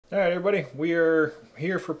All right, everybody, we are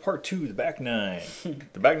here for part two, the back nine.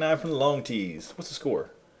 The back nine from the long tees. What's the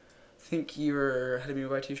score? I think you're ahead of me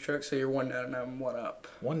by 2 strokes, so you're 1 down and I'm 1 up.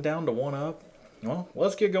 1 down to 1 up. Well,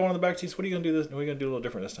 let's get going on the back tees. What are you gonna do this? What are you gonna do a little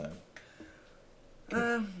different this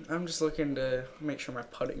time? I'm just looking to make sure my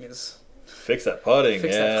putting is. Fix that putting.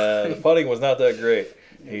 Fix yeah, that putting. The putting was not that great.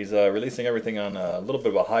 He's releasing everything on a little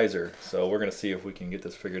bit of a hyzer, so we're gonna see if we can get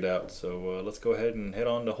this figured out. So let's go ahead and head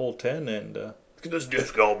on to hole 10 and let's get this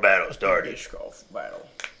disc golf battle started. Disc golf battle.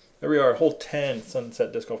 There we are, hole 10,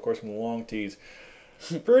 Sunset Disc Golf Course from the long tees.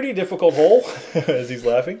 Pretty difficult hole, as he's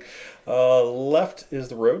laughing. Left is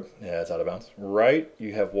the road. Yeah, it's out of bounds. Right,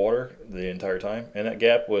 you have water the entire time, and that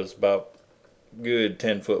gap was about good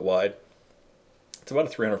 10 foot wide. It's about a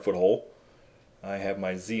 300-foot hole. I have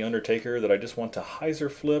my Z Undertaker that I just want to hyzer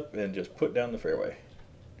flip and just put down the fairway.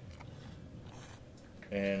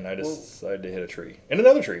 And I decided to hit a tree. And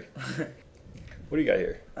another tree. What do you got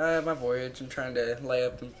here? My voyage. I'm trying to lay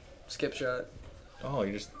up and skip shot. Oh,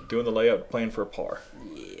 you're just doing the layout, playing for a par.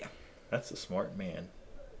 Yeah. That's a smart man.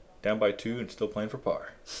 Down by 2 and still playing for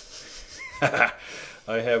par.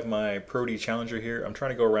 I have my Pro D Challenger here. I'm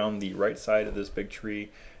trying to go around the right side of this big tree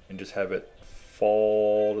and just have it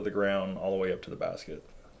fall to the ground all the way up to the basket.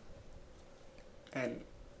 And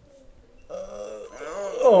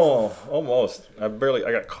oh, almost. I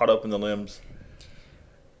got caught up in the limbs.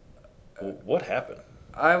 What happened?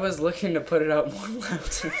 I was looking to put it out more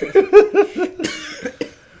left.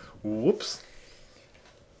 Whoops.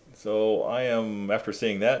 So I am, after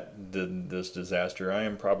seeing this disaster, I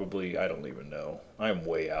am probably, I don't even know. I am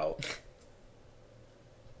way out.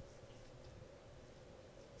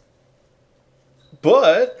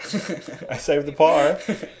 But I saved the par.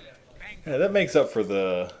 Yeah, that makes up for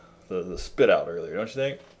the spit out earlier, don't you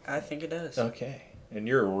think? I think it does. Okay. And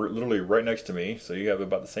you're literally right next to me, so you have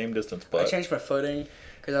about the same distance. But I changed my footing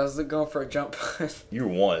because I was going for a jump putt. You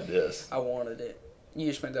wanted this. I wanted it. You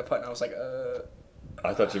just made that putt, and I was like,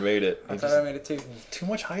 I thought you made it. I thought I made it too. Too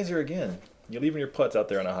much hyzer again. You're leaving your putts out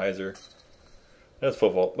there on a hyzer. That's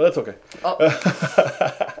football, but that's okay. Oh.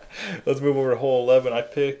 Let's move over to hole 11.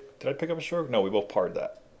 Did I pick up a stroke? No, we both parred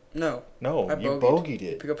that. No. No, I you bogeyed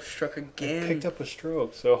it. Pick up a stroke again. I picked up a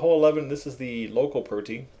stroke. So hole 11, this is the local pro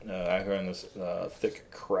tee. I found this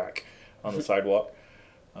thick crack on the sidewalk.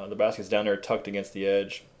 The basket's down there tucked against the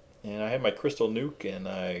edge. And I had my crystal nuke and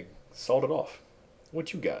I sawed it off.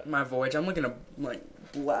 What you got? My voyage. I'm looking to like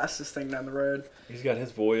blast this thing down the road. He's got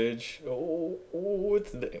his voyage. Oh,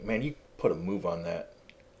 man, you put a move on that.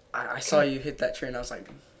 I saw you hit that tree and I was like,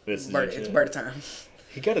 it's bird time.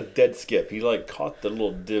 He got a dead skip. He like caught the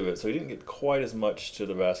little divot, so he didn't get quite as much to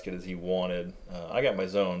the basket as he wanted. I got my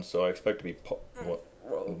zone, so I expect to be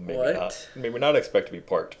maybe not expect to be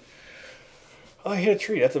parked. Oh, I hit a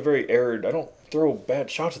tree. That's a very arid. I don't throw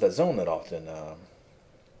bad shots at that zone that often,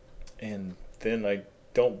 and then I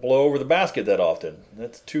don't blow over the basket that often.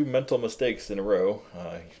 That's 2 mental mistakes in a row.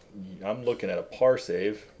 I'm looking at a par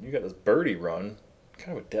save. You got this birdie run,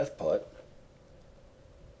 kind of a death putt.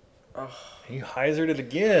 Oh. You hyzered it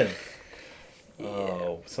again. Yeah.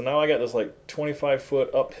 Oh, so now I got this like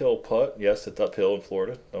 25-foot uphill putt. Yes, it's uphill in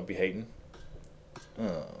Florida. Don't be hating.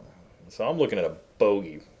 Oh, so I'm looking at a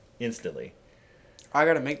bogey instantly. I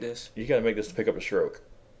gotta make this. You gotta make this to pick up a stroke.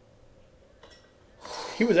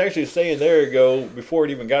 He was actually saying there you go before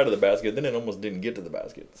it even got to the basket. Then it almost didn't get to the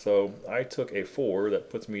basket. So I took a 4 that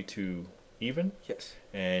puts me to even. Yes.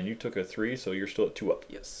 And you took a 3, so you're still at 2 up.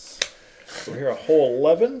 Yes. So we're here at hole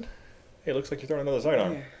 11. Hey, it looks like you're throwing another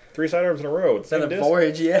sidearm. Yeah. 3 sidearms in a row. Another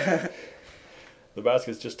voyage, yeah. The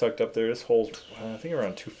basket's just tucked up there. This hole's, I think,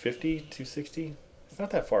 around 250, 260. It's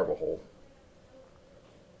not that far of a hole.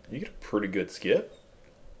 You get a pretty good skip.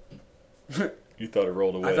 You thought it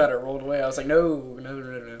rolled away. I thought it rolled away. I was like,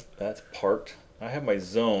 no. That's parked. I have my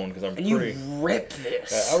zone because I'm and pretty... And you ripped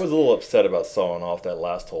this. I was a little upset about sawing off that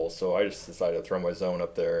last hole, so I just decided to throw my zone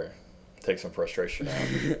up there, take some frustration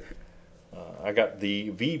out. I got the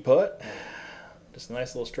V putt. Just a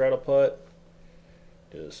nice little straddle putt.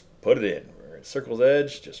 Just put it in. Where it circles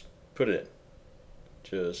edge, just put it in.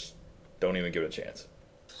 Just don't even give it a chance.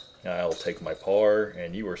 I'll take my par,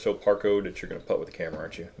 and you are so parkoed that you're going to putt with the camera,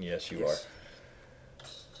 aren't you? Yes, you are.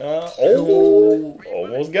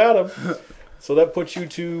 Almost got him. So that puts you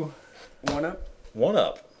to 1 up. 1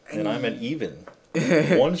 up, and I'm an even.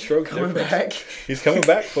 1 stroke coming difference. Back. He's coming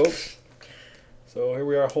back, folks. So here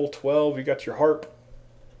we are, hole 12. You got your harp.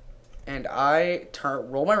 And I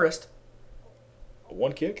roll my wrist.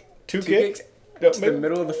 1 kick, 2 kicks. No, to the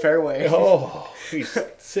middle of the fairway. Oh, he's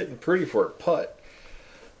sitting pretty for a putt.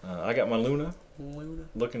 I got my Luna.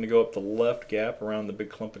 Looking to go up the left gap around the big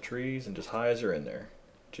clump of trees and just hyzer in there.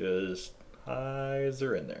 Just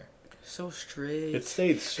hyzer in there. So straight. It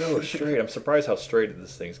stayed so straight. I'm surprised how straight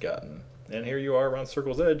this thing's gotten. And here you are around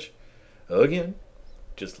circle's edge. Again,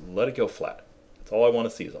 just let it go flat. That's all I want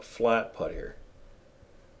to see is a flat putt here.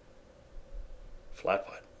 Flat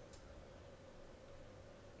putt.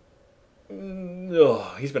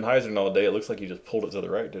 Oh, he's been hyzering all day. It looks like he just pulled it to the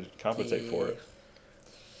right to compensate for it.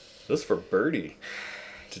 This is for birdie.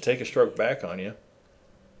 To take a stroke back on you.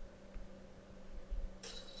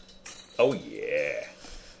 Oh, yeah.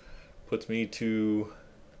 Puts me to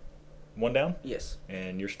 1 down? Yes.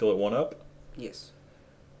 And you're still at 1 up? Yes.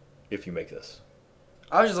 If you make this.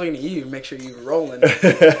 I was just looking at you, make sure you were rolling.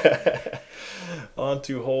 On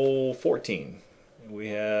to hole 14. We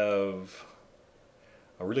have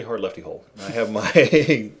a really hard lefty hole. I have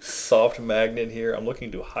my soft magnet here. I'm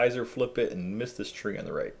looking to hyzer flip it and miss this tree on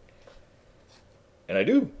the right. And I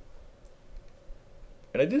do.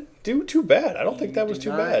 And I didn't do too bad. I don't think that was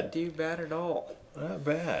too bad. Not do bad at all. Not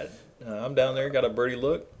bad. I'm down there, got a birdie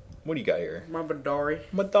look. What do you got here? My Badari.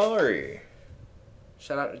 Madari.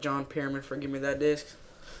 Shout out to John Pearman for giving me that disc.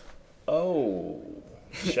 Oh.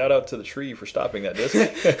 Shout out to the tree for stopping that disc.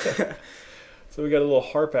 So we got a little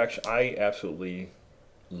harp action. I absolutely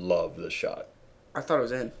love this shot. I thought it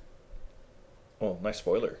was in. Oh, nice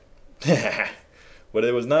spoiler. But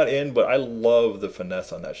it was not in, but I love the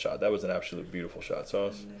finesse on that shot. That was an absolute beautiful shot.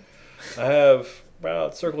 So I have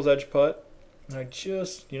about circle's edge putt. And I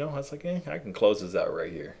just, I was like, I can close this out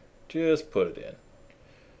right here. Just put it in.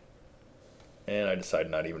 And I decided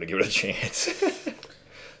not even to give it a chance.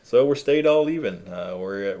 So we're stayed all even.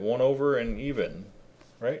 We're at 1 over and even.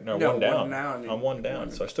 Right? No, 1 down. I'm 1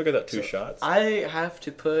 down. So I still got that 2 shots. I have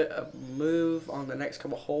to put a move on the next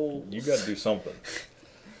couple holes. You got to do something.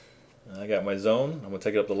 I got my zone. I'm going to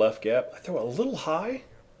take it up the left gap. I throw it a little high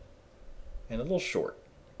and a little short.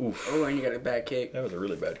 Oof. Oh, and you got a bad kick. That was a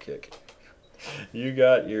really bad kick. You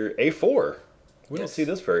got your A4. We don't see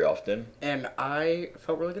this very often. And I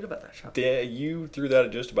felt really good about that shot. Yeah, you threw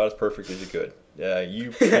that just about as perfect as you could. Yeah,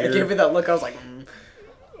 you peered. Give me that look. I was like,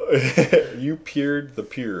 You peered the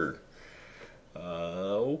pure.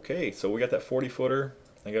 Okay, so we got that 40-footer.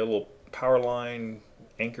 I got a little power line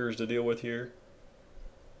anchors to deal with here.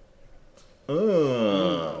 Yeah.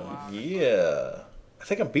 I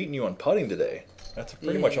think I'm beating you on putting today. That's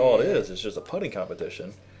pretty much all it is. It's just a putting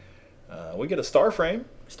competition. We get a star frame.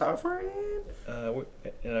 Star frame?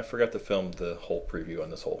 And I forgot to film the whole preview on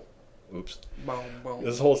this hole. Oops. Boom, boom.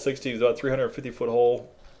 This hole 16 is about 350-foot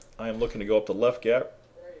hole. I am looking to go up the left gap.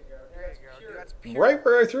 There you go. That's pure. Right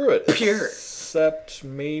where I threw it. Pure. Except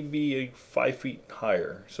maybe 5 feet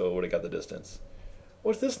higher. So it would have got the distance.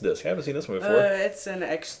 What's this disc? I haven't seen this one before. It's an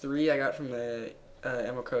X3 I got from the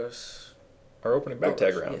Emocos. Our opening back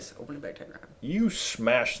tag round. Yes, opening back tag round. You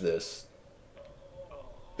smashed this.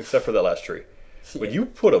 Except for that last tree. But you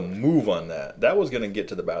put a move on that. That was going to get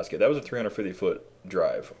to the basket. That was a 350-foot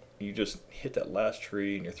drive. You just hit that last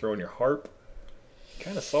tree and you're throwing your harp.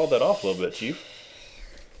 Kind of sawed that off a little bit, Chief.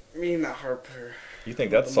 Me and that harp. You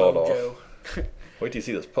think that's sawed off? Wait till you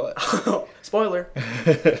see this putt. Spoiler.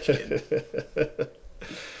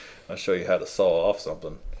 I'll show you how to saw off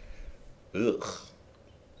something. Ugh.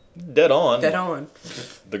 Dead on. Dead on.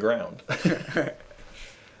 The ground.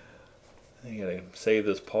 You gotta save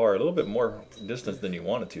this par a little bit more distance than you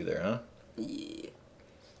wanted to there, huh? Yeah.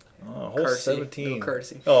 Oh, hole Courtesy. 17. Little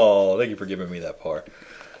courtesy. Oh, thank you for giving me that par.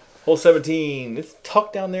 Hole 17. It's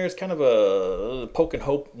tucked down there. It's kind of a poke and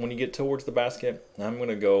hope when you get towards the basket. I'm going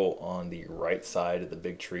to go on the right side of the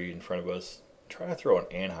big tree in front of us. Try to throw an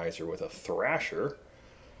anhyzer with a thrasher.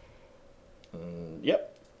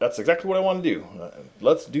 Yep, that's exactly what I want to do.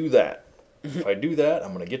 Let's do that. If I do that,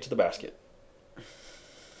 I'm going to get to the basket.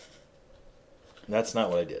 That's not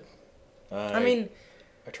what I did. I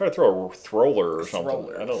tried to throw a thrower or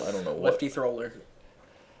something. I don't know what. Lefty thrower.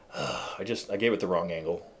 I gave it the wrong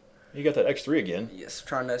angle. You got that X3 again. Yes,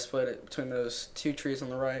 trying to split it between those 2 trees on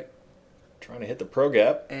the right. Trying to hit the pro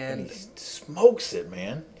gap. And he smokes it,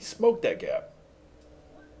 man. He smoked that gap.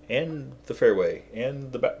 And the fairway.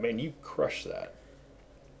 And the back. Man, you crushed that.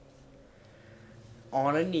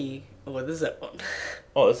 On a knee with a zone.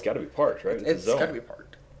 Oh, that's got to be parked, right? It's got to be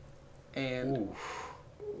parked. And oof.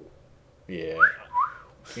 Yeah.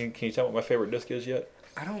 Can you tell what my favorite disc is yet?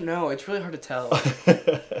 I don't know. It's really hard to tell.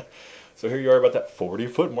 So here you are about that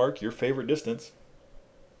 40-foot mark, your favorite distance.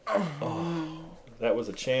 Oh, that was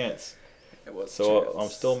a chance. It was so a chance. I'm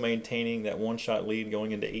still maintaining that 1-shot lead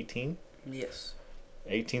going into 18. Yes.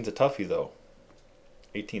 18's a toughie, though.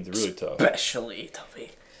 18's really tough. Especially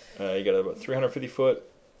toughie. You got about 350 foot.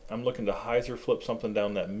 I'm looking to hyzer flip something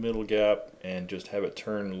down that middle gap and just have it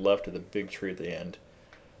turn left to the big tree at the end.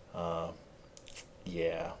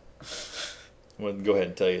 Yeah. I'm going to go ahead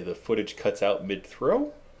and tell you the footage cuts out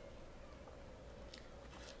mid-throw.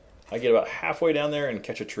 I get about halfway down there and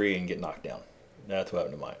catch a tree and get knocked down. That's what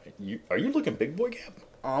happened to mine. Are you looking big boy gap?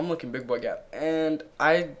 I'm looking big boy gap, and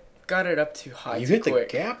I got it up too high. You too hit quick.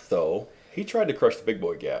 the gap though. He tried to crush the big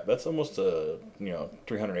boy gap. That's almost a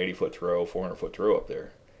 380-foot throw, 400-foot throw up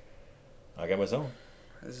there. I got my zone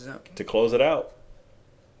to close it out.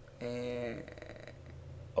 And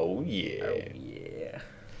Oh yeah. oh yeah.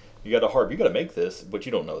 You got a harp. You got to make this, but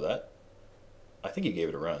you don't know that. I think you gave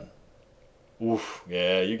it a run. Oof.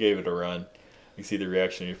 Yeah, you gave it a run. You see the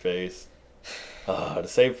reaction on your face. To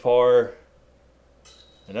save par.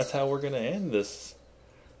 And that's how we're going to end this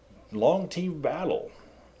long team battle.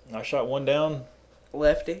 I shot one down.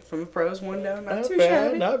 Lefty from the pros, one down. Not too bad,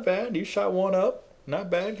 shabby. not bad. You shot one up. Not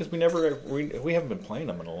bad because we haven't been playing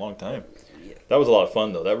them in a long time. Yeah. That was a lot of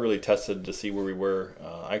fun though. That really tested to see where we were.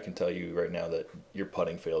 I can tell you right now that your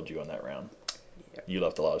putting failed you on that round. Yep. You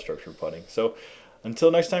left a lot of structure putting. So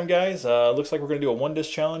until next time, guys. Looks like we're gonna do a one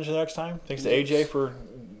disc challenge the next time. Thanks to AJ for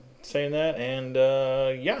saying that. And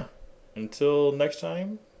yeah, until next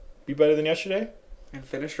time, be better than yesterday And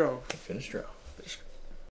finish strong. and finish strong. Finish strong.